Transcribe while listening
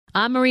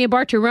I'm Maria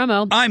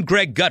Bartiromo. I'm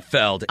Greg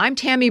Gutfeld. I'm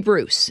Tammy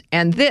Bruce,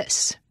 and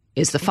this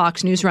is the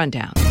Fox News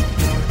Rundown.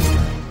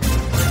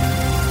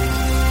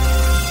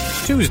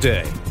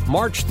 Tuesday,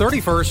 March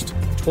 31st,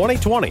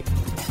 2020.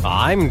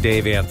 I'm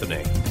Dave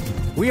Anthony.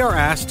 We are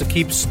asked to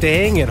keep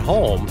staying at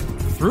home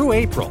through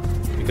April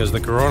because the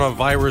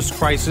coronavirus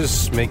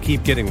crisis may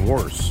keep getting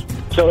worse.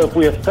 So if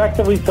we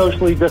effectively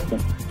socially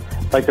distance,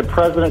 like the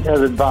president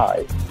has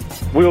advised,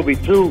 we will be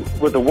through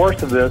with the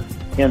worst of this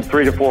in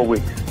 3 to 4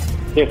 weeks.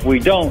 If we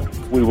don't,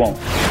 we won't.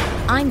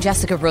 I'm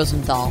Jessica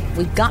Rosenthal.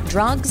 We've got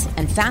drugs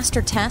and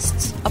faster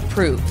tests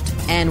approved.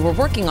 And we're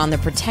working on the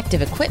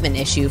protective equipment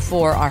issue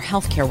for our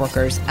healthcare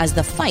workers as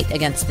the fight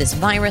against this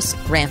virus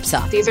ramps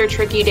up. These are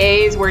tricky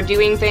days. We're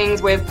doing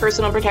things with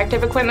personal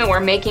protective equipment.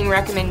 We're making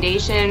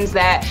recommendations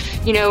that,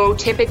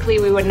 typically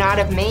we would not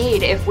have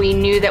made if we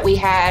knew that we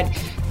had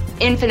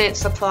infinite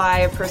supply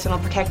of personal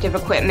protective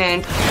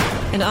equipment.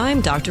 And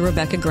I'm Dr.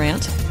 Rebecca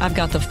Grant. I've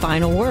got the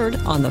final word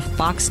on the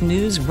Fox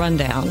News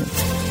Rundown.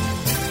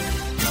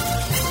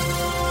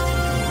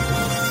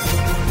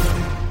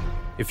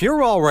 If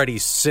you're already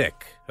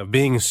sick of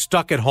being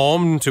stuck at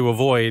home to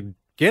avoid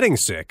getting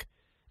sick,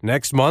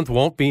 next month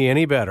won't be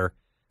any better.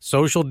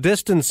 Social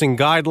distancing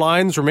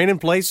guidelines remain in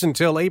place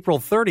until April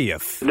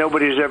 30th.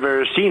 Nobody's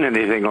ever seen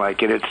anything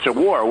like it. It's a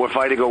war. We're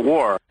fighting a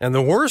war. And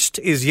the worst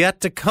is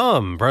yet to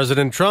come.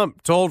 President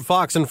Trump told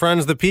Fox and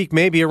Friends the peak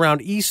may be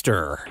around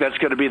Easter. That's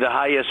going to be the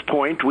highest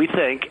point, we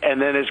think,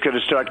 and then it's going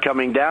to start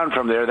coming down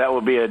from there. That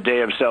will be a day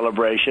of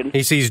celebration.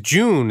 He sees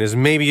June as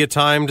maybe a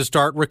time to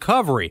start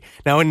recovery.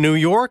 Now in New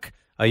York,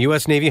 a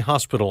U.S. Navy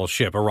hospital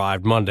ship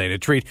arrived Monday to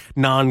treat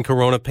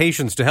non-corona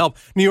patients to help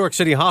New York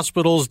City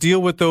hospitals deal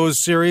with those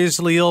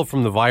seriously ill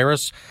from the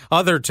virus.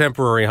 Other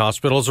temporary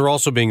hospitals are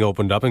also being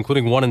opened up,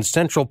 including one in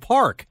Central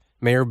Park.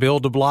 Mayor Bill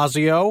de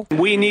Blasio.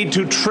 We need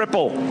to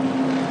triple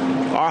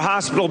our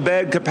hospital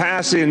bed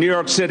capacity in New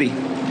York City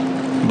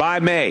by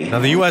May. Now,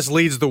 the U.S.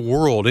 leads the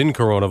world in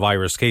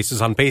coronavirus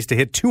cases, on pace to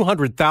hit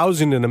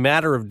 200,000 in a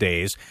matter of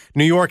days.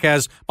 New York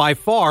has by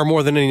far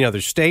more than any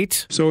other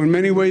state. So in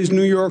many ways,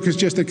 New York is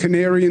just a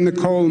canary in the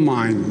coal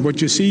mine.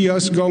 What you see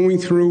us going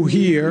through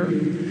here,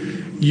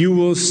 you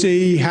will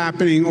see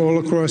happening all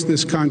across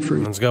this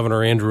country. That's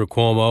Governor Andrew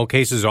Cuomo.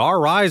 Cases are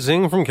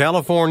rising from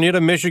California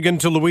to Michigan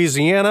to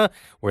Louisiana,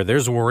 where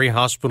there's worry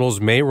hospitals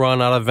may run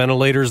out of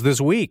ventilators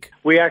this week.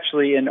 We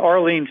actually, in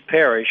Orleans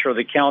Parish, or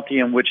the county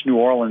in which New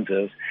Orleans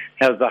is,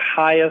 has the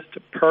highest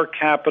per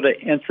capita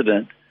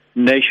incident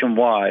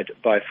nationwide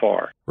by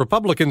far.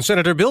 Republican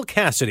Senator Bill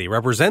Cassidy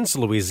represents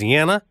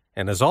Louisiana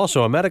and is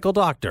also a medical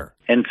doctor.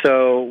 And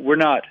so we're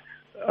not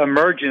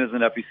emerging as an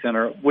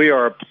epicenter. We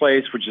are a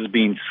place which is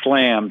being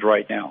slammed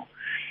right now.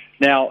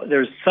 Now,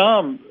 there's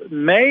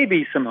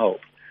maybe some hope.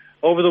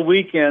 Over the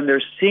weekend,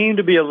 there seemed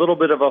to be a little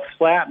bit of a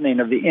flattening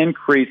of the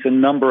increase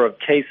in number of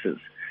cases.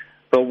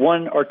 But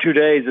 1 or 2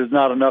 days is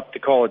not enough to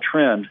call a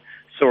trend.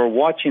 So we're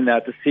watching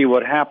that to see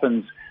what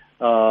happens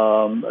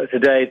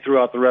today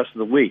throughout the rest of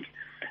the week.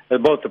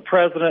 Both the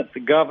president, the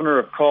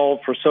governor have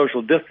called for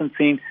social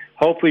distancing.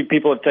 Hopefully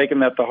people have taken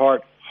that to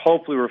heart.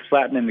 Hopefully we're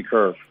flattening the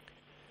curve.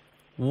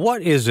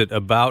 What is it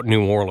about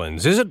New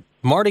Orleans? Is it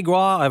Mardi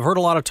Gras? I've heard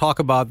a lot of talk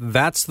about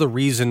that's the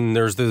reason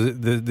there's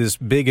this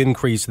big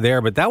increase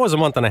there, but that was a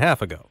month and a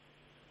half ago.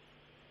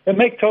 It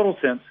makes total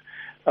sense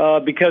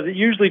because it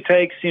usually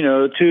takes, 2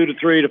 to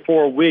 3 to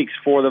 4 weeks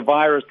for the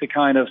virus to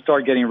kind of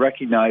start getting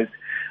recognized.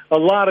 A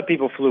lot of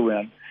people flew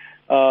in.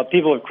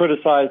 People have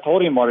criticized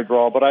holding Mardi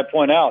Gras, but I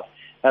point out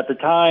at the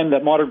time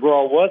that Mardi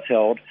Gras was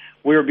held,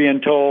 we were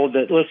being told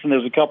that, listen,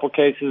 there's a couple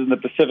cases in the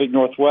Pacific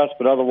Northwest,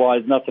 but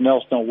otherwise nothing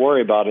else, don't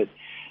worry about it.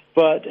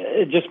 But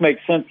it just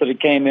makes sense that it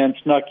came in,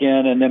 snuck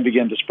in, and then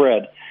began to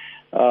spread.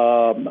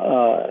 Now,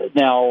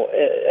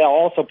 I'll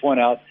also point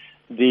out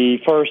the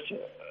first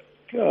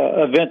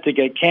event to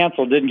get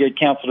canceled didn't get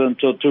canceled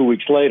until 2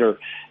 weeks later.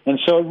 And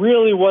so it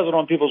really wasn't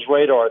on people's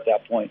radar at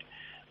that point.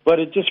 But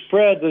it just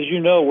spreads, as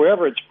you know,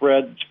 wherever it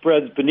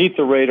spreads beneath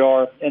the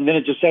radar, and then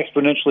it just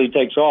exponentially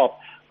takes off,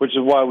 which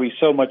is why we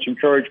so much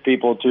encourage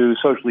people to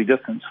socially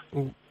distance.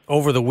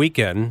 Over the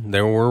weekend,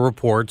 there were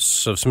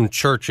reports of some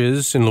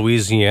churches in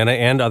Louisiana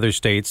and other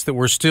states that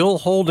were still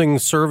holding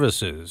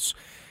services.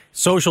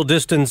 Social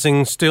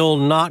distancing still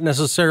not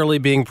necessarily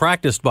being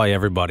practiced by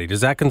everybody.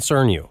 Does that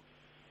concern you?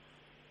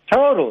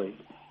 Totally.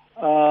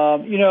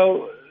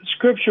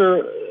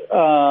 Scripture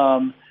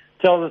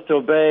tells us to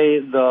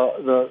obey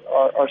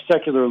our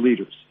secular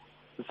leaders.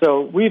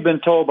 So we've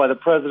been told by the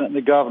president and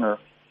the governor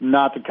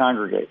not to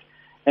congregate.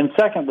 And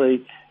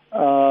secondly,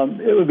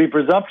 it would be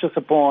presumptuous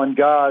upon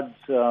God's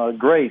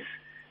grace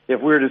if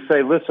we were to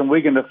say, listen,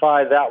 we can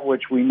defy that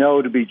which we know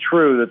to be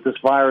true, that this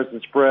virus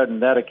is spread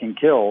and that it can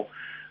kill,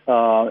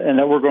 and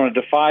that we're going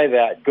to defy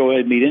that, go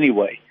ahead and meet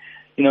anyway.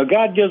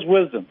 God gives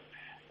wisdom.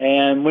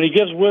 And when he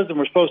gives wisdom,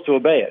 we're supposed to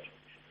obey it.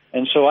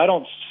 And so I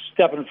don't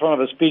step in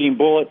front of a speeding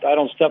bullet. I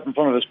don't step in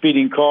front of a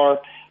speeding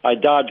car. I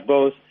dodge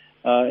both.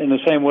 In the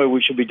same way we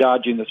should be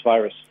dodging this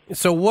virus.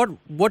 So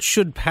what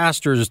should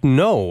pastors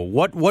know?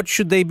 What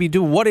should they be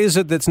doing? What is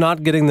it that's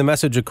not getting the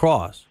message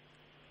across?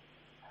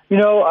 You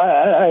know,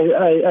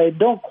 I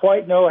don't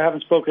quite know. I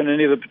haven't spoken to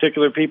any of the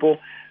particular people.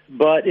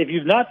 But if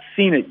you've not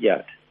seen it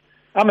yet,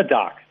 I'm a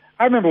doc.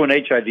 I remember when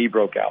HIV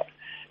broke out,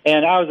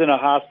 and I was in a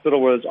hospital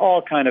where there's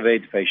all kind of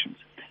AIDS patients.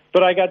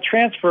 But I got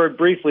transferred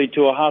briefly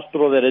to a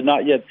hospital that had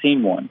not yet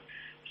seen one.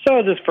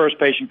 So this first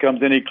patient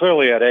comes in. He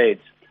clearly had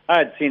AIDS. I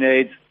had seen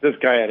AIDS. This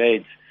guy had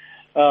AIDS.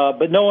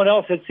 But no one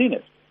else had seen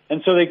it.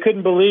 And so they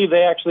couldn't believe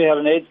they actually had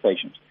an AIDS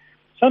patient.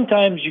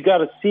 Sometimes you got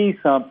to see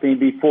something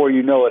before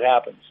you know it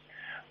happens.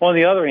 On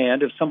the other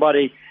hand, if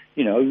somebody,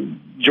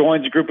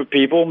 joins a group of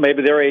people,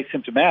 maybe they're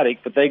asymptomatic,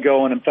 but they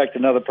go and infect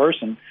another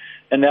person,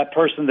 and that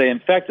person they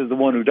infect is the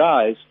one who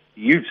dies,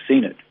 you've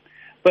seen it.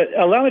 But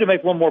allow me to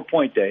make one more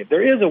point, Dave.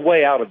 There is a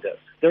way out of this.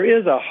 There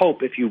is a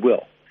hope, if you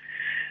will.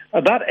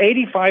 About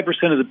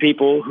 85% of the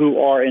people who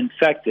are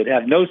infected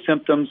have no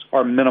symptoms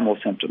or minimal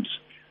symptoms,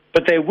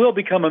 but they will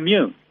become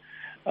immune.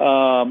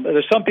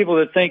 There's some people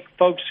that think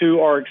folks who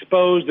are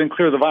exposed and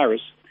clear the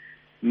virus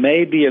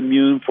may be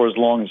immune for as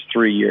long as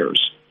 3 years.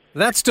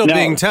 That's still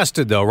being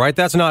tested, though, right?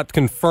 That's not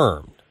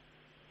confirmed.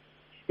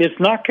 It's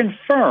not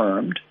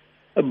confirmed,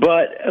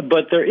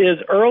 but there is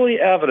early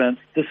evidence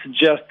to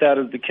suggest that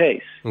is the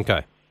case.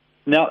 Okay.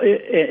 Now,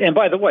 and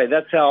by the way,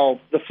 that's how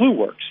the flu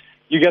works.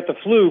 You get the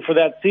flu for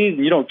that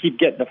season. You don't keep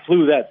getting the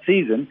flu that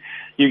season.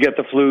 You get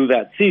the flu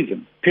that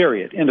season,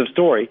 period, end of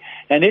story.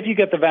 And if you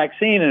get the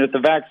vaccine, and if the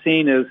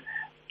vaccine is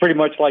pretty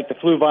much like the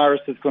flu virus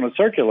that's going to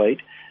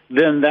circulate,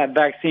 then that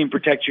vaccine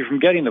protects you from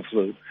getting the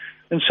flu.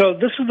 And so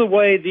this is the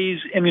way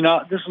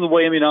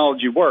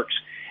immunology works.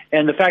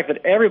 And the fact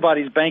that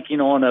everybody's banking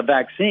on a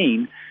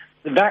vaccine,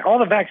 all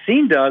the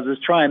vaccine does is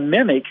try and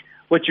mimic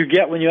what you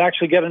get when you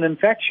actually get an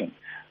infection.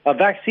 A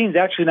vaccine's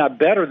actually not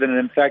better than an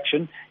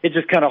infection. It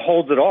just kind of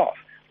holds it off.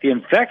 The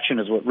infection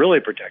is what really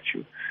protects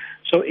you.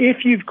 So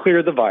if you've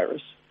cleared the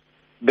virus,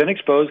 been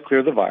exposed,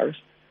 cleared the virus,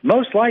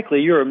 most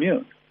likely you're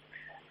immune.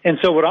 And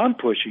so what I'm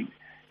pushing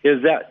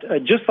is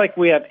that just like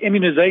we have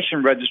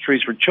immunization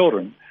registries for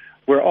children,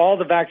 where all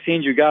the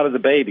vaccines you got as a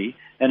baby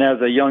and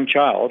as a young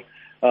child,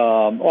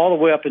 all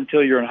the way up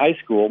until you're in high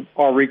school,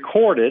 are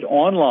recorded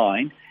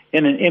online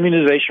in an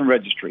immunization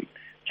registry.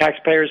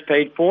 Taxpayers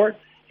paid for it.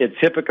 It's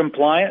HIPAA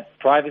compliant.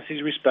 Privacy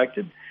is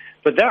respected.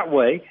 But that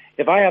way,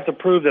 if I have to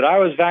prove that I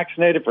was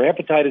vaccinated for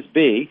hepatitis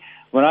B,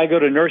 when I go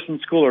to nursing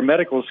school or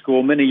medical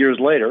school many years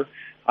later,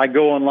 I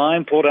go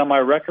online, pull down my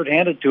record,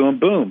 hand it to them,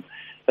 boom.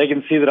 They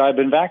can see that I've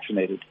been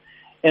vaccinated.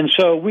 And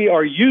so we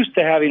are used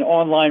to having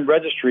online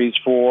registries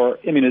for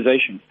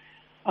immunization.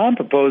 I'm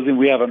proposing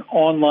we have an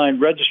online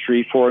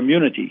registry for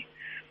immunity.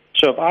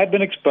 So if I've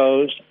been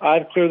exposed,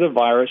 I've cleared the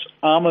virus,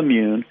 I'm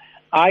immune,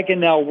 I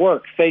can now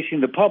work facing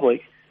the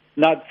public,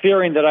 not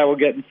fearing that I will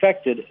get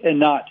infected and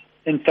not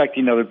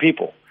infecting other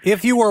people.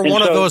 If you were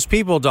one of those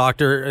people,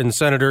 Doctor and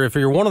Senator, if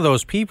you're one of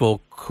those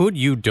people, could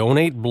you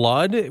donate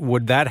blood?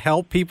 Would that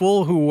help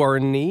people who are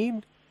in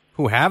need,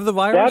 who have the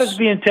virus? That is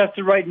being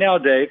tested right now,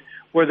 Dave,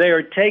 where they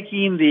are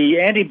taking the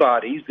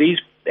antibodies, these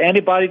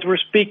antibodies we're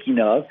speaking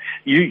of.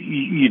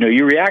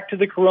 You react to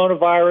the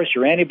coronavirus,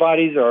 your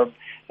antibodies are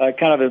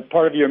kind of a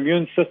part of your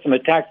immune system,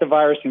 attack the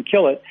virus and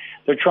kill it.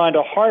 They're trying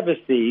to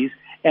harvest these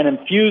and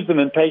infuse them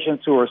in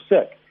patients who are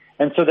sick.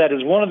 And so that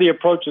is one of the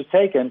approaches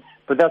taken,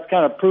 but that's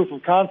kind of proof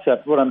of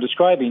concept, what I'm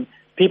describing.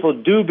 People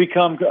do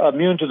become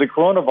immune to the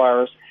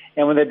coronavirus,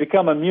 and when they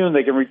become immune,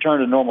 they can return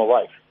to normal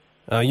life.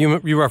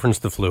 You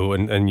referenced the flu,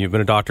 and you've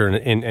been a doctor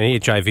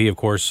in HIV, of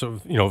course.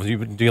 You've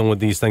been dealing with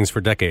these things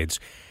for decades.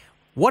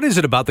 What is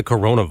it about the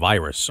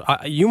coronavirus?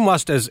 You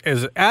must, as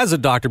a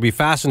doctor, be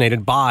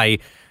fascinated by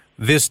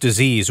this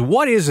disease.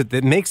 What is it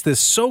that makes this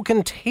so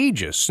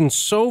contagious and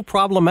so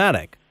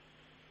problematic?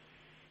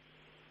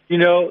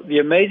 The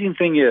amazing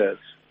thing is,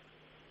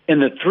 in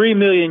the 3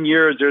 million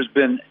years there's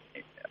been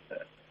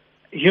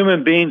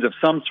human beings of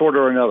some sort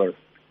or another,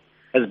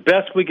 as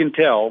best we can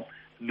tell,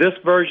 this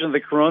version of the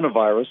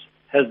coronavirus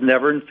has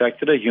never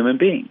infected a human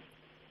being.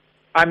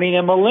 I mean,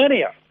 in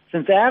millennia,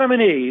 since Adam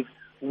and Eve,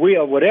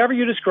 whatever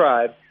you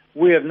describe,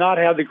 we have not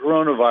had the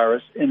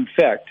coronavirus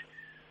infect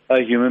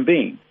a human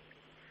being.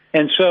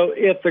 And so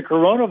if the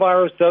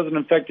coronavirus doesn't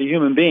infect a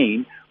human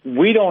being,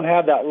 we don't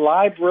have that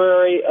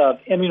library of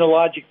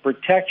immunologic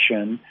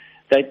protection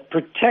that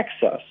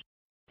protects us.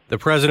 The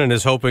president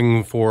is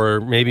hoping for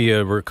maybe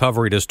a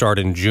recovery to start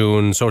in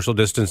June, social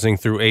distancing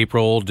through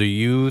April. Do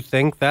you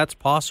think that's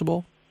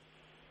possible?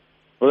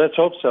 Well, let's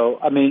hope so.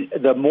 I mean,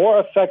 the more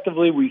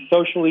effectively we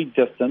socially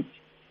distance,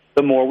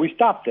 the more we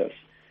stop this.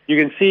 You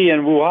can see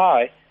in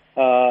Wuhan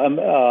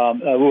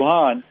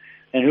and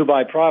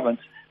Hubei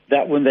province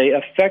that when they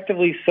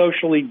effectively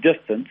socially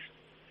distance,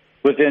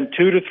 within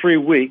 2 to 3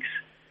 weeks,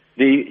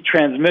 the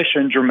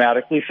transmission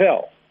dramatically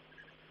fell.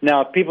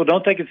 Now, if people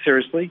don't take it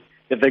seriously,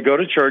 if they go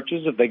to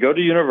churches, if they go to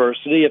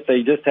university, if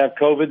they just have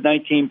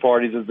COVID-19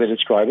 parties, as they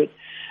describe it,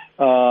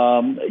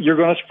 you're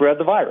going to spread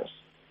the virus.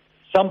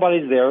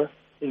 Somebody's there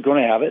is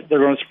going to have it. They're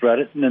going to spread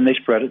it, and then they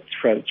spread it.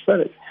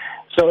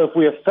 So if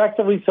we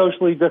effectively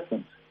socially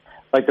distance,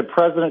 like the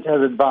president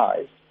has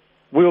advised,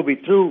 we'll be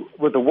through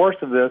with the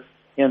worst of this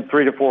in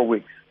 3 to 4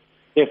 weeks.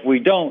 If we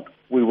don't,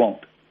 we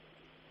won't.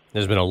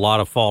 There's been a lot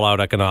of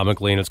fallout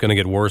economically, and it's going to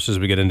get worse as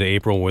we get into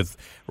April with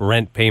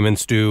rent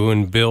payments due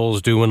and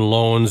bills due and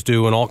loans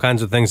due and all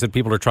kinds of things that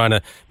people are trying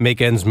to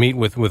make ends meet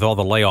with all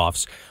the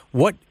layoffs.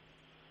 What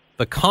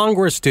the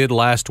Congress did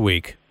last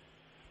week,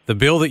 the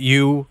bill that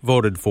you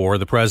voted for,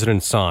 the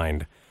president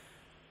signed,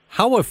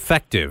 how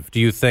effective do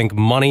you think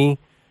money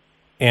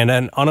and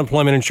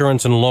unemployment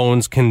insurance and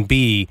loans can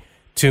be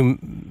to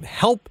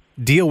help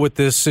deal with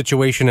this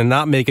situation and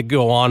not make it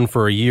go on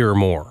for a year or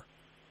more?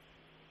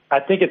 I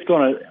think it's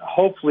going to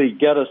hopefully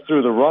get us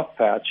through the rough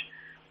patch,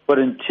 but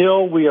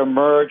until we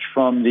emerge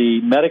from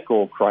the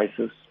medical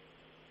crisis,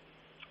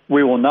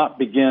 we will not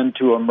begin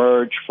to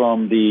emerge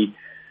from the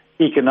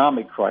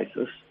economic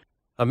crisis.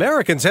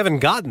 Americans haven't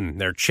gotten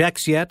their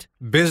checks yet.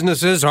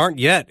 Businesses aren't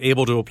yet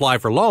able to apply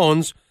for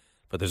loans,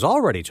 but there's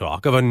already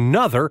talk of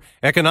another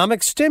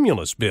economic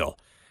stimulus bill.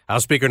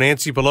 House Speaker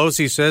Nancy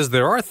Pelosi says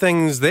there are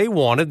things they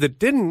wanted that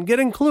didn't get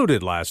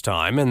included last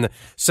time, and the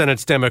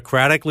Senate's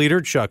Democratic leader,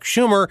 Chuck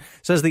Schumer,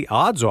 says the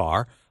odds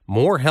are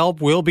more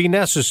help will be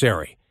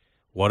necessary.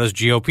 What does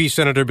GOP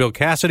Senator Bill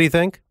Cassidy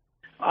think?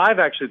 I've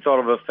actually thought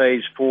of a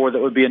phase 4 that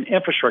would be an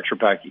infrastructure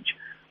package.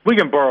 We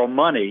can borrow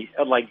money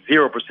at like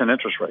 0%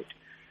 interest rate.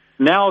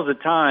 Now is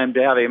the time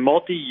to have a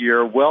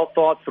multi-year,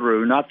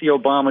 well-thought-through, not the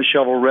Obama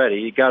shovel-ready,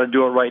 you got to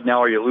do it right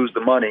now or you lose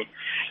the money,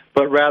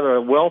 but rather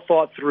a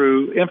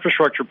well-thought-through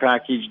infrastructure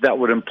package that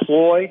would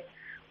employ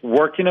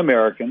working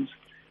Americans,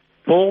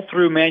 pull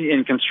through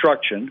in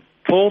construction,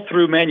 pull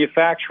through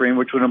manufacturing,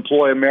 which would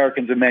employ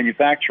Americans in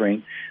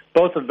manufacturing.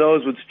 Both of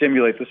those would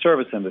stimulate the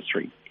service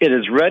industry. It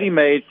is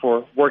ready-made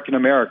for working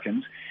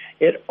Americans.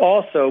 It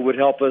also would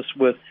help us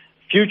with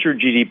future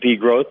GDP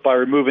growth by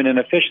removing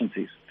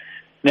inefficiencies.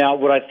 Now,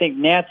 what I think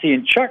Nancy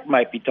and Chuck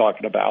might be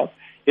talking about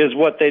is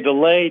what they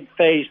delayed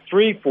phase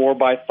 3 for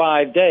by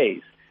 5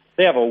 days.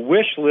 They have a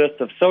wish list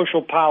of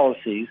social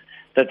policies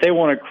that they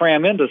want to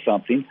cram into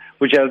something,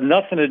 which has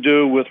nothing to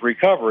do with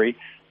recovery,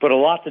 but a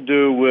lot to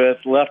do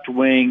with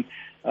left-wing,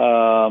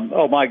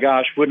 oh my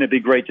gosh, wouldn't it be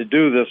great to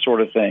do this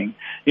sort of thing?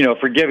 You know,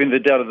 forgiving the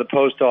debt of the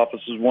post office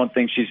is one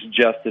thing she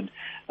suggested.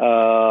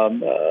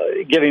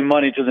 Giving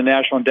money to the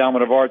National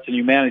Endowment of Arts and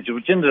Humanities,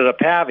 which ended up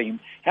happening,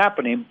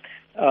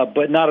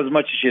 but not as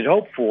much as she had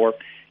hoped for.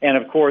 And,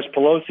 of course,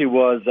 Pelosi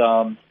was,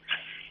 that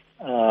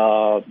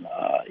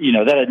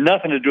had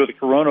nothing to do with the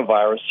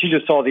coronavirus. She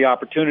just saw the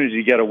opportunity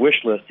to get a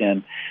wish list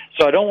in.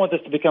 So I don't want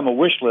this to become a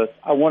wish list.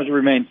 I want it to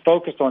remain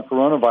focused on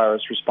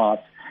coronavirus response.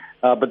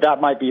 But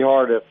that might be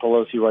hard if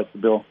Pelosi writes the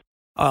bill.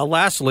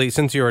 Lastly,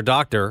 since you're a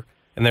doctor,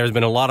 and there's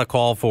been a lot of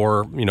call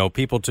for,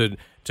 people to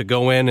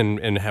go in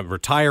and have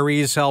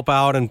retirees help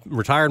out and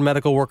retired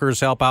medical workers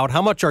help out,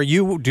 how much are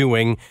you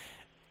doing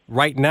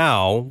right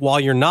now,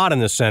 while you're not in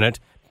the Senate,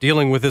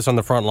 dealing with this on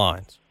the front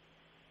lines?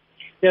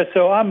 Yeah,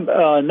 so I'm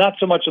not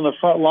so much on the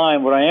front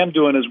line. What I am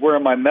doing is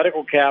wearing my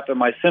medical cap and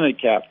my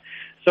Senate cap.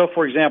 So,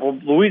 for example,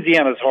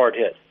 Louisiana's hard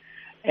hit,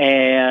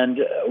 and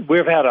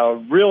we've had a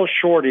real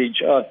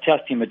shortage of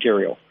testing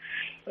material.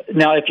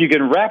 Now, if you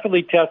can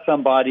rapidly test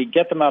somebody,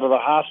 get them out of the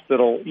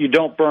hospital, you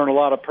don't burn a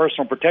lot of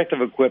personal protective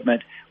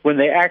equipment when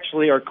they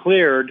actually are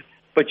cleared,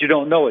 but you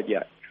don't know it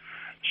yet.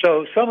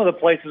 So some of the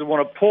places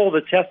want to pull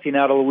the testing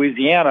out of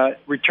Louisiana,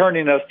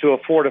 returning us to a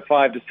 4 to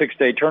 5 to 6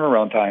 day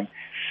turnaround time.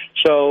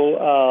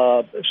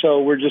 So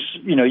we're just,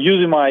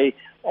 using I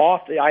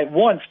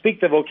speak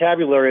the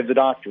vocabulary of the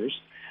doctors,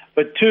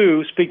 but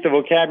 2, speak the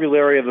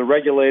vocabulary of the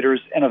regulators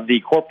and of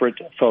the corporate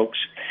folks.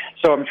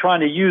 So I'm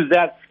trying to use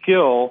that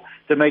skill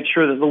to make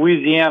sure that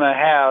Louisiana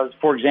has,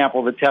 for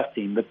example, the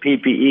testing, the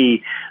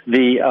PPE,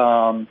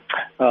 the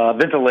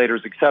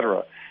ventilators, et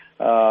cetera.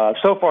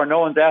 So far, no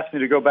one's asked me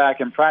to go back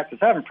and practice.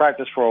 I haven't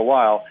practiced for a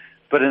while,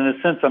 but in a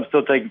sense, I'm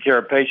still taking care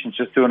of patients,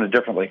 just doing it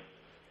differently.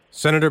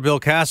 Senator Bill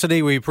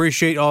Cassidy, we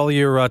appreciate all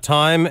your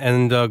time,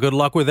 and good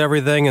luck with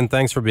everything, and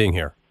thanks for being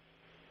here.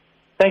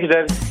 Thank you,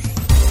 David.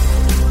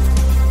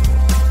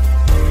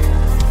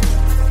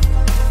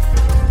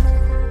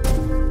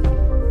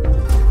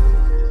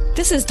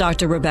 This is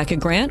Dr. Rebecca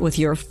Grant with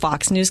your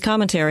Fox News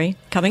commentary.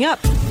 Coming up.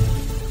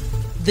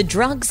 The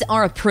drugs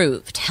are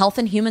approved. Health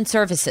and Human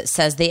Services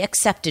says they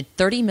accepted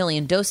 30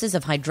 million doses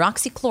of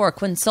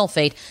hydroxychloroquine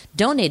sulfate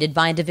donated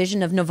by a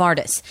division of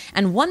Novartis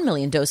and 1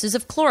 million doses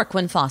of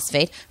chloroquine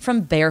phosphate from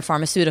Bayer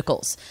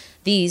Pharmaceuticals.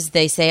 These,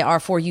 they say, are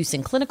for use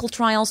in clinical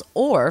trials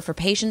or for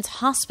patients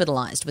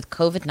hospitalized with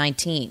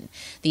COVID-19.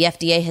 The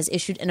FDA has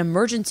issued an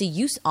emergency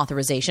use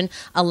authorization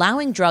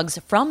allowing drugs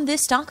from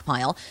this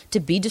stockpile to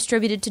be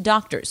distributed to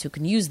doctors who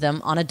can use them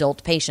on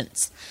adult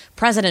patients.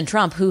 President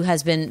Trump, who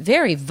has been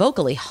very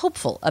vocally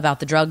hopeful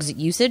about the drug's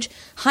usage,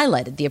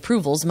 highlighted the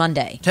approvals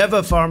Monday.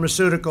 Teva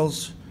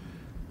Pharmaceuticals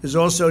is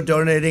also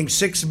donating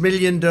 6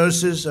 million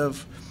doses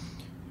of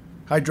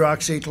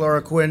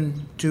hydroxychloroquine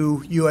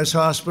to U.S.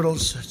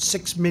 hospitals,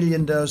 6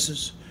 million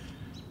doses.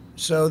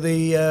 So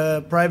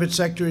the private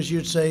sector, as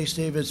you'd say,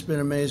 Steve, it's been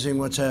amazing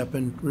what's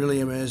happened,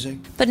 really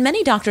amazing. But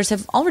many doctors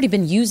have already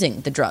been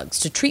using the drugs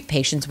to treat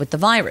patients with the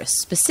virus,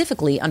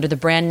 specifically under the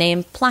brand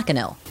name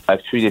Plaquenil.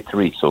 I've treated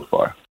 3 so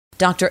far.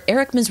 Dr.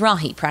 Eric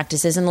Mizrahi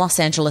practices in Los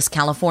Angeles,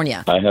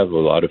 California. I have a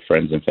lot of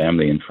friends and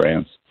family in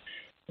France,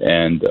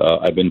 and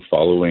I've been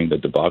following the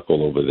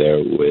debacle over there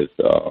with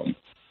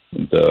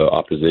the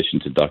opposition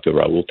to Dr.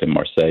 Raoult in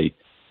Marseille,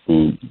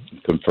 who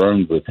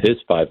confirmed with his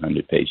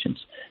 500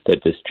 patients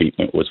that this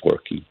treatment was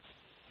working.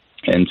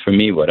 And for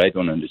me, what I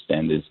don't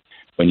understand is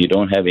when you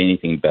don't have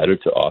anything better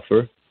to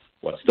offer,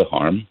 what's the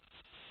harm?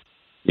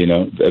 You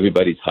know,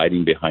 everybody's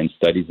hiding behind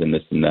studies and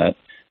this and that.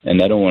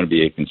 And I don't want to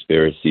be a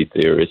conspiracy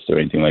theorist or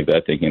anything like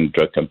that, thinking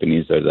drug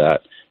companies are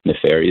that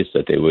nefarious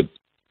that they would,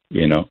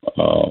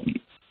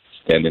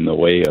 stand in the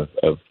way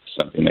of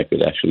something that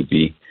could actually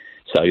be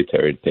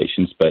salutary to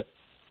patients. But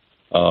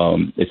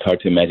it's hard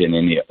to imagine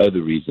any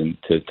other reason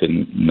to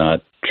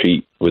not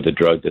treat with a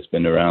drug that's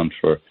been around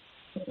for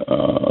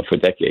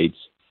decades,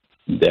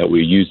 that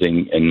we're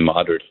using in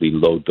moderately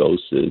low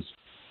doses,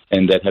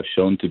 and that have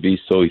shown to be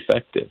so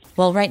effective.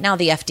 Well, right now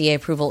the FDA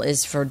approval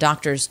is for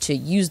doctors to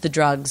use the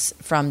drugs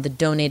from the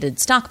donated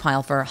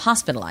stockpile for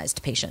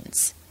hospitalized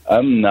patients.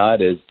 I'm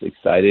not as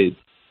excited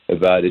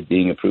about it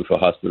being approved for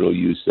hospital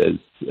use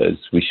as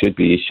we should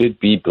be. It should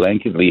be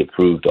blanketly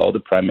approved. All the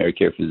primary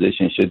care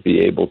physicians should be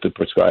able to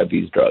prescribe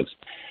these drugs.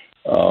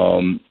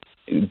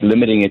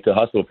 Limiting it to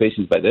hospital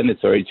patients, by then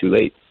it's already too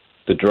late.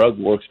 The drug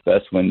works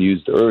best when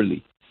used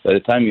early. By the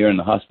time you're in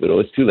the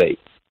hospital, it's too late.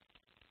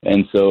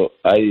 And so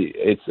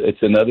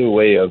it's another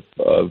way of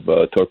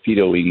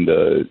torpedoing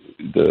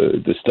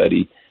the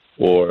study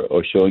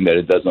or showing that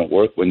it doesn't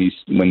work when you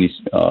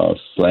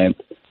slant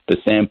the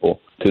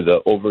sample to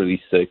the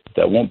overly sick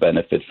that won't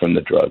benefit from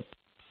the drug.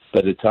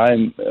 By the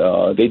time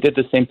they did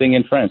the same thing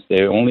in France,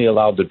 they only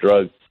allowed the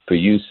drug for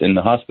use in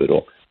the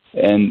hospital.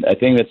 And I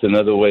think that's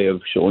another way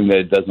of showing that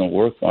it doesn't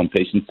work on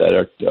patients that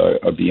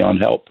are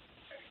beyond help.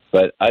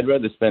 But I'd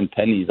rather spend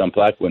pennies on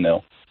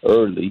Plaquenil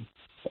early.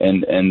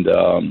 And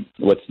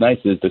what's nice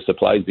is the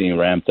supply is being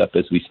ramped up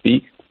as we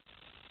speak.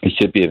 It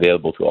should be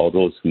available to all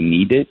those who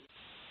need it.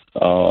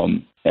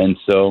 And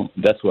so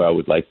that's where I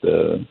would like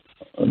the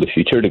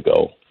future to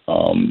go.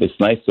 It's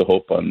nice to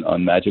hope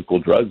on magical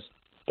drugs,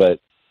 but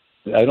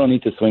I don't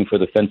need to swing for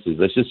the fences.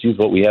 Let's just use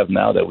what we have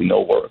now that we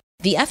know works.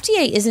 The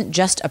FDA isn't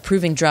just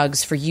approving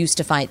drugs for use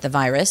to fight the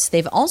virus.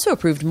 They've also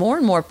approved more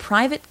and more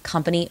private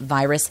company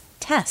virus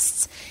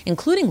tests,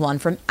 including one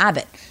from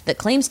Abbott that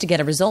claims to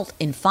get a result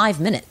in 5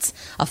 minutes,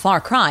 a far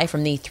cry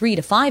from the 3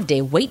 to 5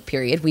 day wait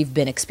period we've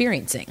been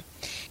experiencing.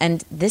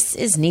 And this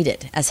is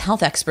needed, as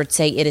health experts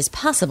say it is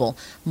possible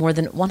more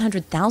than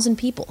 100,000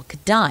 people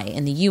could die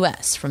in the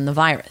U.S. from the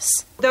virus.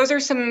 Those are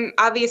some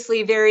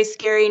obviously very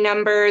scary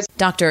numbers.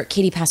 Dr.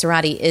 Katie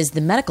Passarati is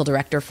the medical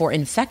director for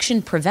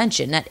infection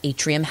prevention at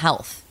Atrium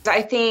Health.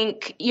 I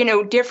think,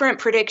 different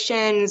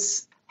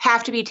predictions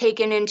have to be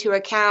taken into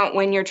account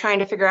when you're trying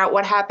to figure out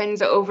what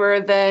happens over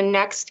the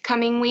next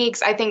coming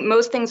weeks. I think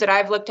most things that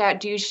I've looked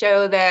at do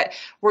show that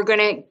we're going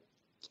to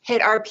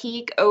hit our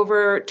peak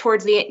over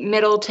towards the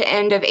middle to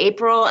end of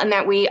April, and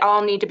that we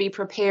all need to be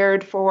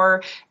prepared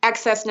for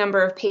excess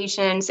number of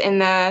patients in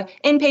the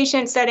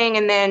inpatient setting,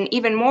 and then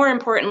even more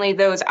importantly,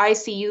 those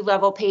ICU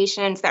level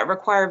patients that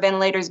require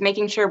ventilators,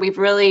 making sure we've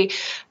really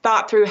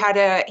thought through how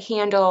to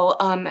handle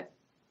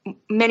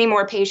many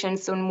more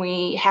patients than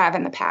we have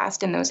in the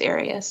past in those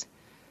areas.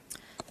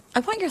 I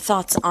want your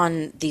thoughts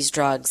on these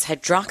drugs,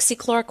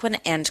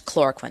 hydroxychloroquine and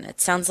chloroquine. It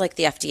sounds like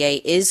the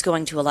FDA is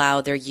going to allow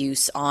their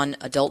use on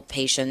adult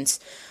patients.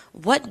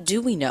 What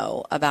do we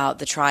know about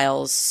the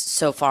trials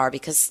so far?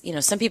 Because,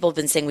 some people have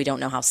been saying we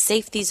don't know how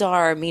safe these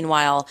are.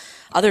 Meanwhile,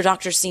 other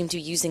doctors seem to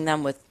be using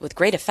them with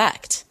great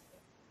effect.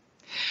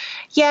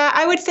 Yeah,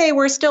 I would say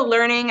we're still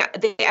learning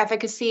the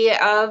efficacy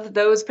of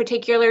those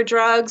particular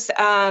drugs.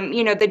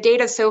 The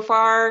data so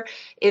far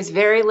is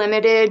very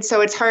limited,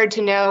 so it's hard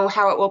to know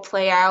how it will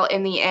play out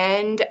in the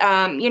end.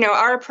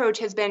 Our approach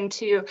has been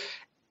to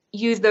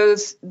use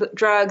those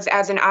drugs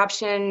as an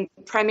option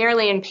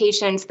primarily in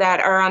patients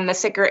that are on the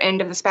sicker end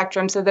of the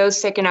spectrum, so those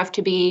sick enough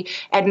to be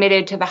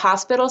admitted to the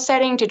hospital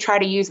setting, to try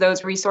to use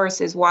those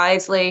resources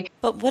wisely.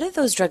 But what do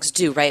those drugs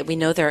do, right? We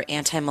know they're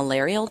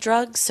anti-malarial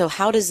drugs, so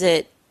how does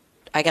it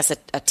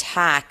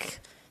attack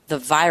the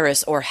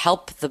virus or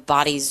help the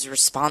body's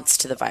response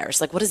to the virus?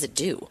 Like, what does it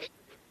do?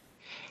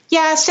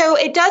 Yeah, so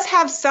it does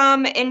have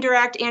some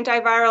indirect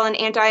antiviral and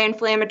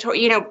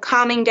anti-inflammatory,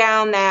 calming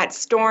down that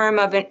storm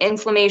of an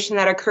inflammation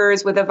that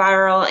occurs with a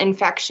viral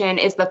infection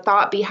is the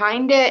thought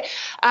behind it.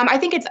 I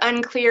think it's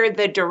unclear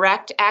the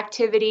direct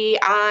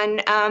activity on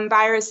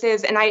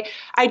viruses. And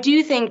I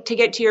do think, to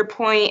get to your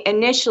point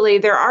initially,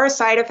 there are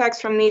side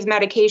effects from these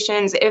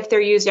medications if they're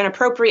used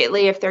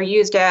inappropriately, if they're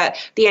used at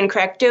the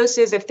incorrect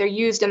doses, if they're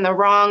used in the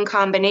wrong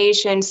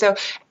combination. So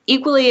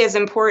equally as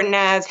important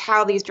as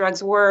how these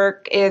drugs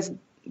work is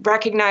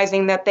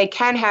recognizing that they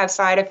can have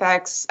side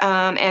effects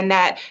and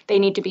that they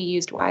need to be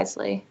used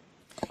wisely.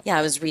 Yeah,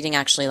 I was reading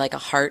actually like a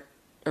heart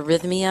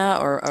arrhythmia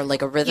or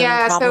like a rhythm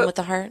problem with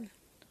the heart.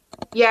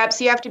 Yeah,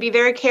 so you have to be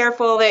very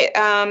careful that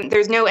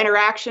there's no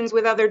interactions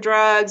with other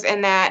drugs,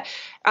 and that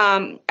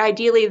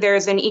ideally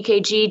there's an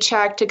EKG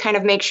check to kind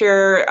of make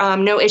sure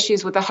no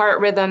issues with the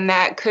heart rhythm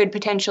that could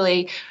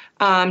potentially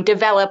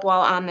develop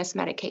while on this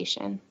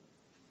medication.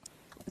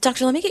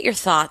 Doctor, let me get your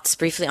thoughts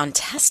briefly on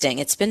testing.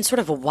 It's been sort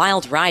of a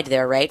wild ride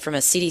there, right? From a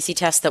CDC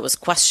test that was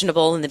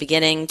questionable in the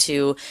beginning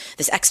to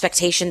this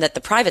expectation that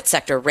the private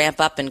sector ramp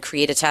up and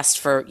create a test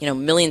for,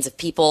 millions of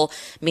people.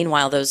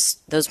 Meanwhile,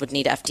 those would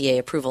need FDA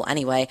approval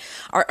anyway.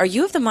 Are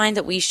you of the mind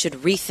that we should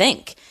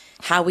rethink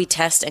how we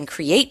test and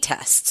create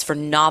tests for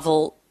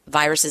novel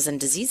viruses and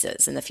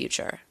diseases in the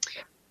future?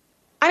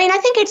 I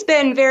think it's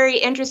been very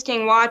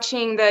interesting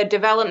watching the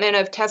development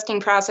of testing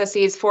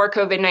processes for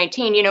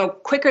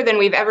COVID-19. Quicker than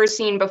we've ever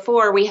seen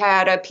before, we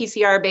had a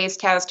PCR-based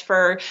test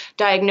for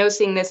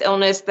diagnosing this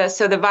illness.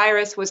 So the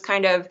virus was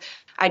kind of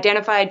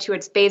identified to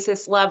its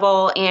basis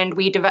level, and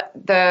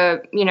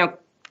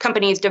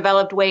companies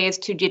developed ways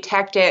to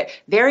detect it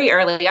very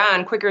early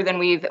on, quicker than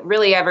we've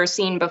really ever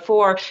seen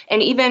before.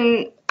 And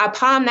even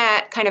upon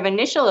that kind of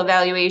initial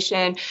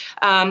evaluation,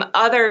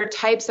 other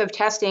types of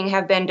testing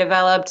have been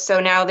developed. So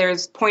now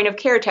there's point of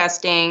care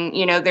testing,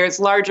 there's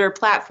larger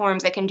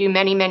platforms that can do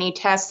many, many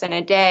tests in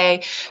a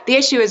day. The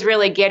issue is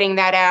really getting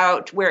that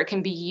out where it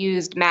can be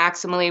used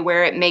maximally,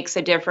 where it makes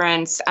a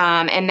difference.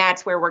 And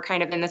that's where we're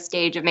kind of in the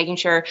stage of making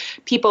sure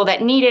people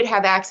that need it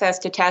have access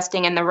to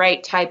testing and the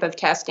right type of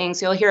testing.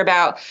 So you'll hear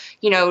about,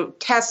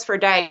 tests for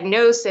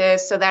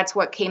diagnosis. So that's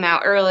what came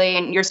out early.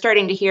 And you're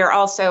starting to hear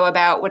also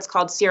about what's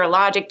called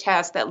serologic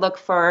tests that look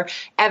for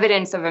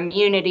evidence of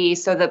immunity.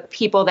 So the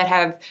people that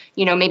have,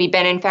 maybe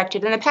been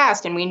infected in the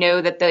past, and we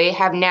know that they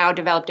have now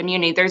developed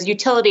immunity. There's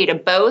utility to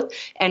both,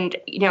 and,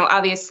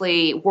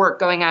 obviously work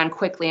going on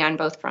quickly on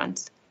both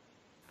fronts.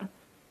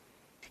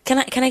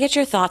 Can I get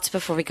your thoughts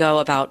before we go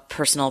about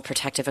personal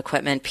protective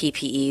equipment,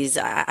 PPEs?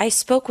 I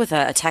spoke with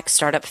a tech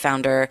startup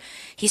founder.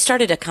 He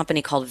started a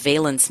company called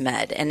Valence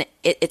Med, and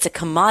it's a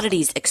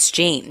commodities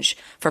exchange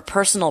for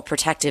personal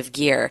protective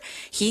gear.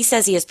 He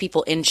says he has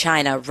people in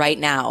China right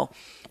now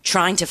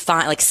trying to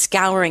find,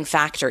 scouring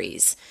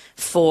factories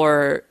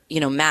for,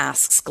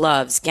 masks,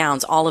 gloves,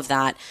 gowns, all of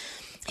that.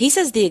 He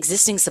says the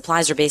existing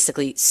supplies are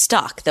basically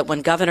stuck, that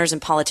when governors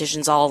and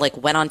politicians all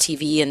went on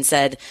TV and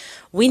said,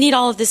 we need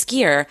all of this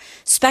gear,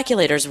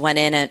 speculators went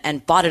in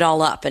and bought it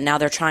all up, and now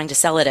they're trying to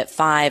sell it at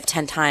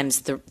 5-10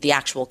 times the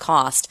actual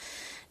cost.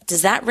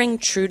 Does that ring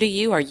true to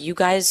you? Are you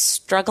guys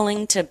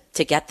struggling to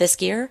get this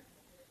gear?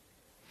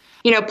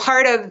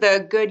 Part of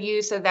the good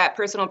use of that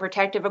personal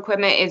protective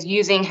equipment is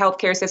using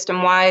healthcare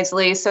system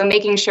wisely. So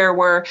making sure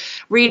we're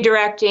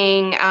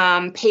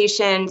redirecting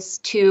patients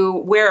to,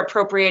 where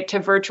appropriate, to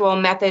virtual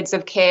methods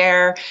of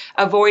care,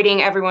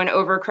 avoiding everyone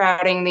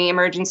overcrowding the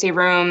emergency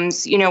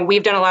rooms.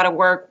 We've done a lot of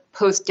work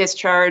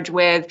post-discharge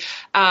with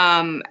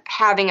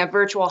having a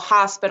virtual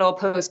hospital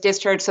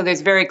post-discharge. So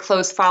there's very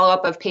close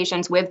follow-up of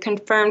patients with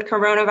confirmed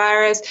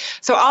coronavirus.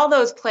 So all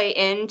those play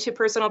into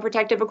personal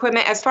protective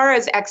equipment. As far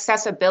as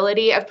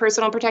accessibility of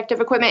personal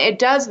protective equipment, it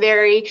does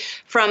vary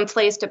from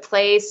place to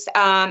place.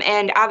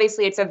 And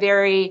obviously it's a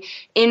very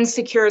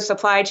insecure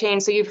supply chain.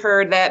 So you've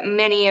heard that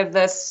many of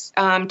the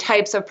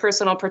types of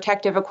personal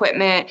protective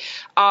equipment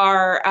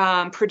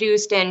are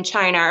produced in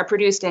China, are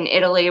produced in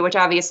Italy, which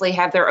obviously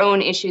have their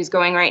own issues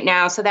going right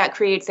now. So that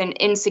creates an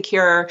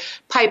insecure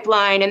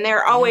pipeline. And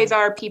there always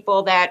are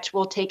people that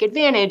will take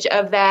advantage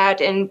of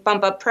that and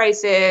bump up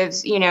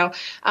prices,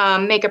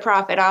 make a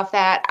profit off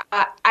that.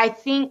 I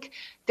think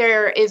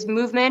there is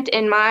movement,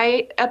 in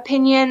my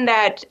opinion,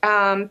 that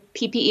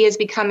PPE is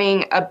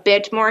becoming a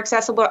bit more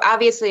accessible.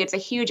 Obviously, it's a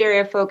huge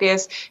area of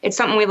focus. It's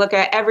something we look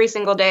at every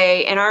single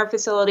day in our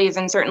facilities,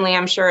 and certainly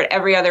I'm sure at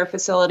every other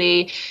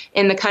facility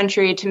in the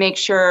country, to make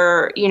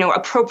sure,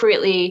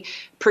 appropriately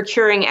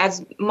procuring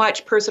as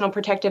much personal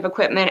protective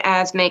equipment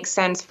as makes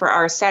sense for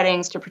our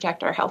settings to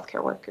protect our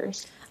healthcare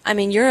workers.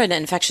 You're an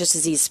infectious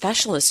disease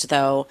specialist,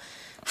 though.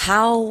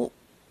 How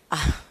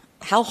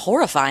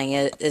horrifying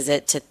is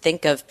it to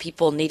think of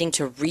people needing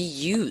to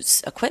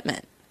reuse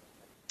equipment?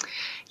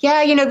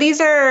 Yeah,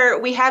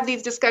 we have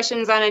these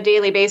discussions on a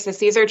daily basis.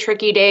 These are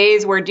tricky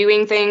days. We're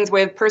doing things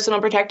with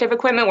personal protective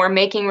equipment. We're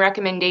making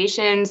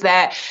recommendations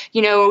that,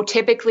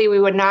 typically we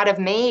would not have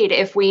made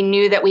if we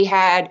knew that we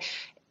had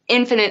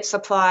infinite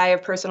supply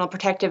of personal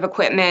protective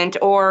equipment,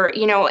 or,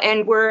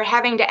 and we're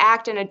having to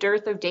act in a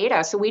dearth of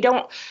data. So we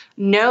don't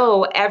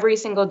know every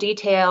single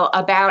detail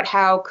about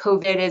how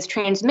COVID is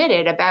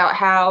transmitted, about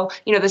how,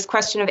 this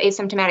question of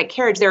asymptomatic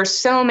carriage. There are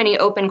so many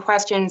open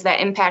questions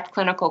that impact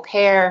clinical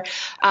care.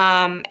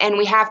 And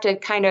we have to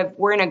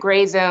we're in a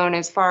gray zone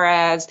as far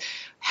as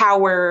how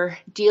we're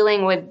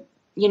dealing with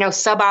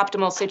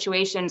suboptimal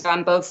situations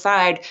on both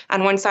sides.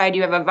 On one side,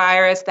 you have a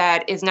virus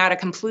that is not a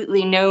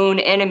completely known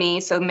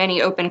enemy, so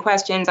many open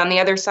questions. On the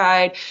other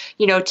side,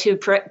 to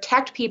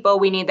protect people,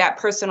 we need that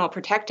personal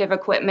protective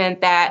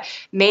equipment that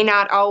may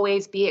not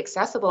always be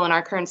accessible in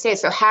our current state.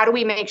 So how do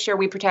we make sure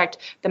we protect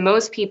the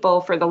most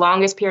people for the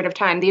longest period of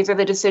time? These are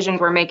the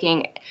decisions we're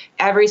making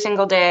every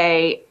single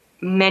day,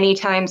 many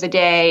times a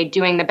day,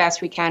 doing the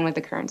best we can with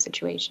the current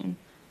situation.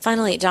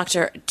 Finally,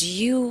 Doctor, do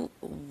you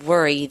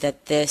worry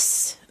that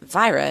this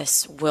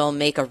virus will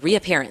make a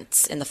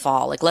reappearance in the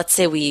fall? Like, let's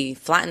say we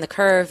flatten the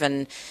curve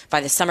and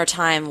by the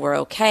summertime we're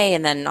okay,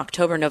 and then in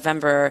October,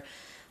 November,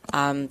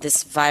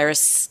 this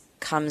virus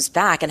comes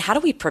back. And how do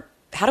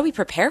we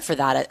prepare for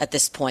that at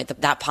this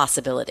point, that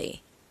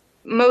possibility?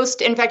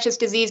 Most infectious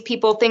disease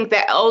people think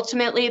that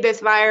ultimately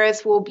this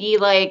virus will be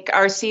like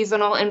our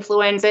seasonal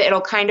influenza.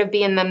 It'll kind of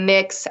be in the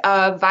mix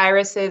of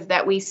viruses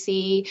that we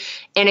see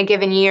in a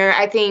given year.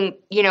 I think,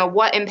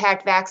 what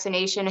impact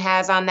vaccination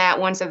has on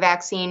that once a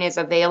vaccine is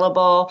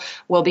available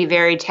will be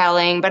very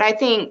telling. But I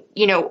think,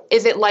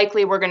 is it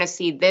likely we're going to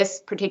see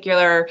this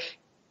particular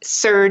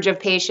surge of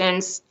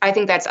patients? I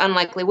think that's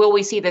unlikely. Will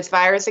we see this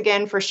virus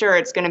again? For sure,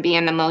 it's going to be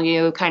in the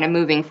milieu kind of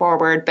moving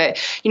forward. But,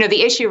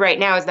 the issue right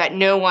now is that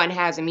no one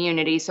has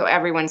immunity, so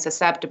everyone's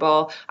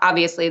susceptible.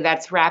 Obviously,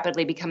 that's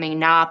rapidly becoming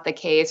not the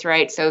case,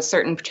 right? So a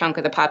certain chunk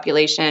of the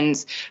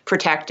population's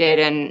protected.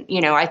 And,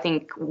 I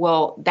think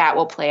that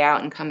will play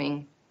out in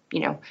coming,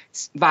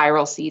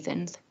 viral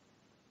seasons.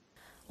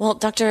 Well,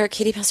 Dr.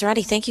 Katie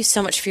Passarati, thank you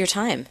so much for your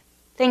time.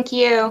 Thank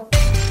you.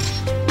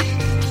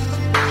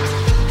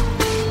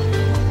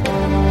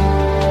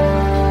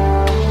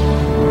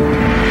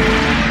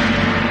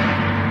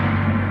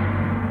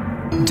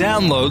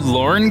 Download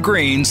Lauren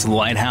Green's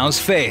Lighthouse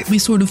Faith. We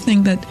sort of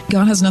think that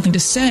God has nothing to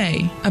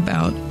say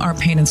about our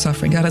pain and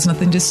suffering. God has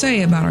nothing to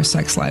say about our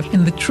sex life.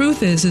 And the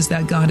truth is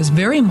that God has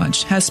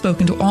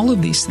spoken to all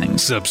of these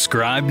things.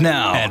 Subscribe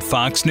now at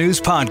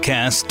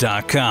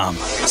foxnewspodcast.com.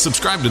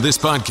 Subscribe to this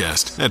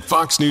podcast at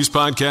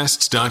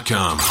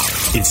foxnewspodcasts.com.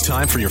 It's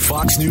time for your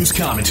Fox News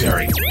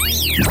commentary.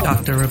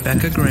 Dr.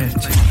 Rebecca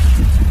Grant.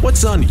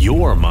 What's on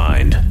your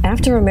mind?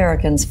 After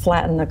Americans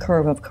flatten the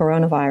curve of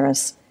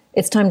coronavirus,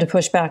 it's time to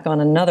push back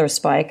on another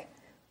spike,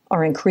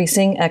 our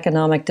increasing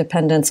economic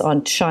dependence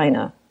on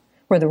China,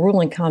 where the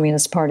ruling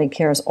Communist Party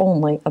cares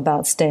only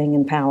about staying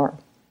in power.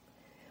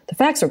 The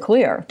facts are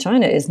clear.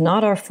 China is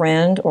not our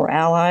friend or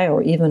ally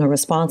or even a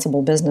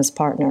responsible business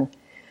partner.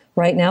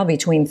 Right now,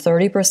 between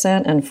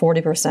 30% and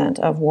 40%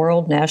 of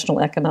world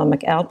national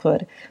economic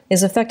output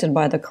is affected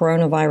by the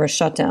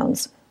coronavirus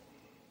shutdowns.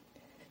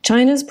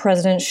 China's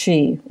President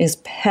Xi is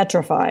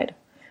petrified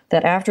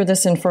that after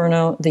this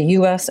inferno, the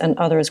U.S. and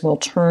others will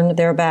turn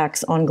their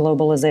backs on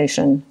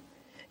globalization.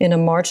 In a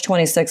March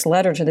 26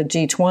 letter to the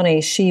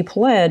G20, Xi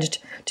pledged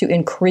to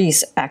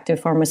increase active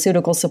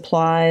pharmaceutical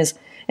supplies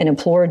and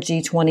implored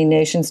G20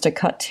 nations to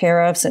cut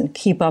tariffs and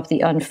keep up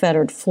the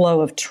unfettered flow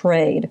of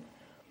trade.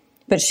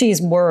 But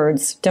Xi's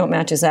words don't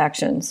match his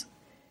actions.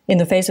 In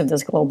the face of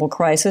this global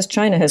crisis,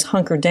 China has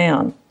hunkered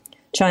down.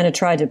 China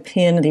tried to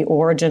pin the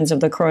origins of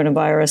the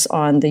coronavirus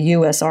on the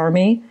U.S.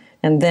 Army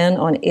and then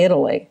on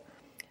Italy.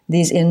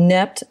 These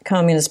inept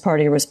Communist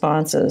Party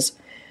responses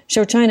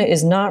show China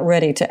is not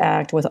ready to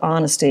act with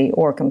honesty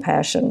or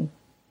compassion.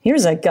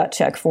 Here's a gut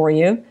check for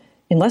you.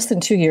 In less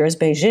than 2 years,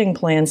 Beijing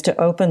plans to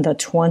open the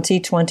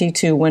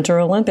 2022 Winter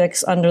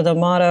Olympics under the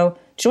motto,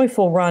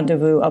 "Joyful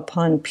Rendezvous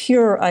upon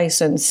pure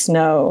ice and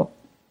snow."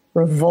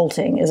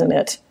 Revolting, isn't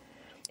it?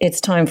 It's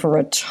time for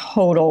a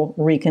total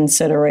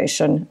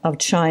reconsideration of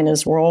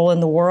China's role in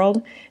the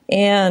world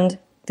and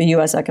the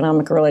U.S.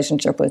 economic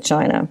relationship with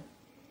China.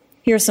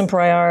 Here's some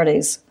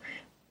priorities.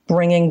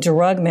 Bringing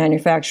drug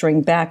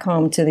manufacturing back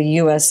home to the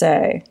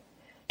USA.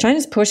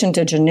 China's push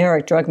into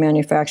generic drug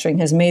manufacturing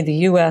has made the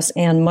U.S.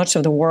 and much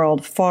of the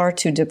world far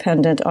too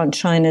dependent on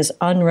China's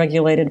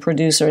unregulated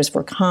producers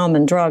for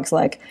common drugs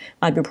like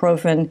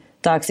ibuprofen,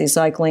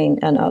 doxycycline,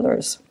 and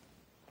others.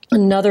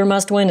 Another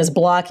must-win is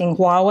blocking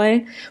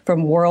Huawei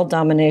from world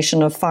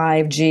domination of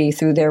 5G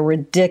through their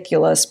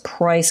ridiculous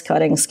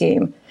price-cutting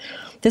scheme.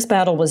 This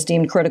battle was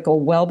deemed critical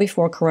well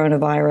before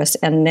coronavirus,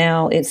 and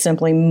now it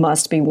simply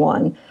must be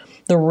won.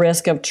 The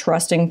risk of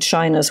trusting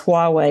China's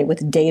Huawei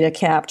with data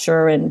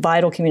capture and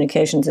vital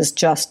communications is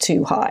just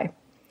too high.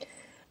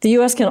 The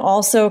U.S. can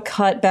also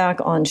cut back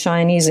on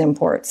Chinese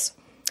imports.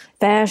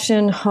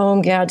 Fashion,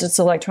 home gadgets,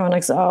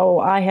 electronics,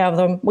 I have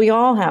them. We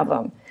all have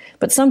them.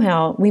 But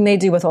somehow we may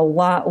do with a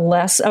lot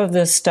less of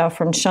this stuff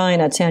from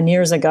China 10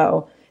 years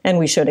ago, and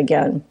we should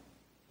again.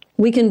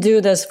 We can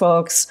do this,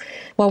 folks.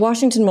 While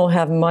Washington will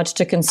have much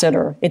to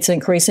consider, it's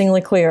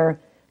increasingly clear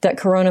that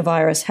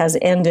coronavirus has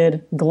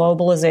ended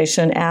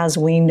globalization as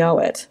we know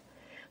it.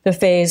 The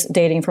phase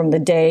dating from the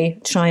day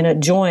China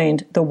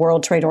joined the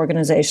World Trade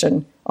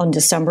Organization on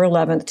December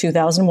 11,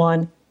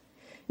 2001,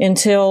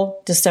 until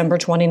December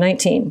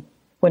 2019,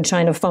 when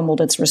China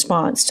fumbled its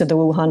response to the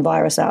Wuhan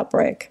virus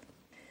outbreak.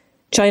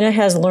 China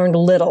has learned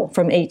little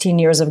from 18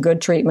 years of good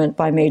treatment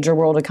by major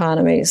world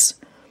economies.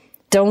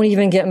 Don't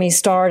even get me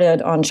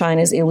started on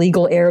China's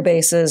illegal air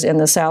bases in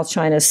the South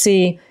China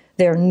Sea,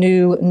 their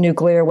new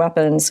nuclear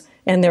weapons,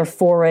 and their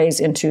forays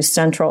into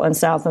Central and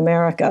South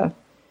America.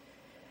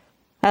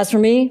 As for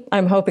me,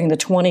 I'm hoping the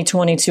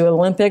 2022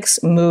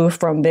 Olympics move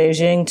from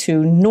Beijing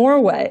to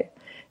Norway,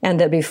 and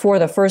that before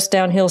the first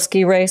downhill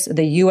ski race,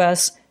 the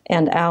U.S.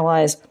 and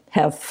allies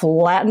have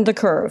flattened the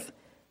curve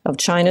of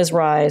China's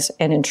rise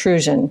and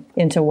intrusion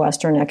into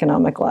Western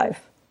economic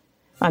life.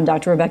 I'm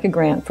Dr. Rebecca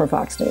Grant for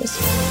Fox News.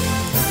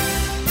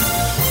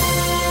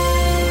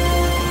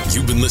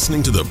 You've been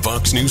listening to the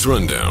Fox News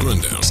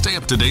Rundown. Stay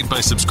up to date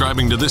by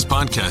subscribing to this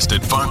podcast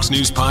at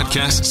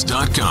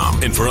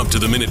foxnewspodcasts.com. And for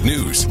up-to-the-minute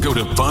news, go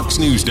to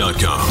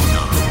foxnews.com.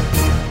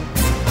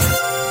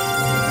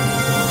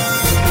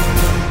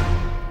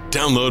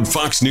 Download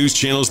Fox News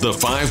Channel's The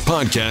 5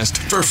 podcast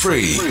for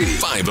free.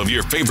 5 of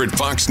your favorite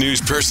Fox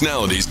News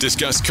personalities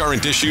discuss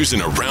current issues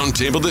in a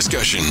roundtable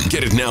discussion.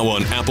 Get it now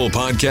on Apple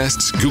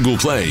Podcasts, Google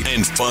Play,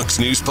 and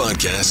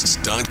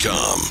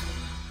foxnewspodcasts.com.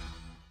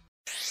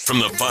 From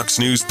the Fox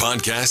News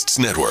Podcasts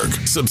Network,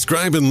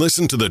 subscribe and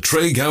listen to the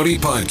Trey Gowdy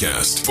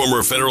Podcast.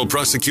 Former federal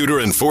prosecutor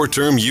and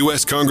 4-term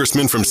U.S.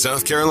 Congressman from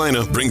South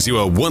Carolina brings you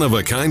a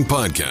one-of-a-kind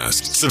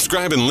podcast.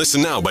 Subscribe and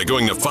listen now by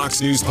going to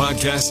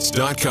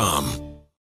foxnewspodcasts.com.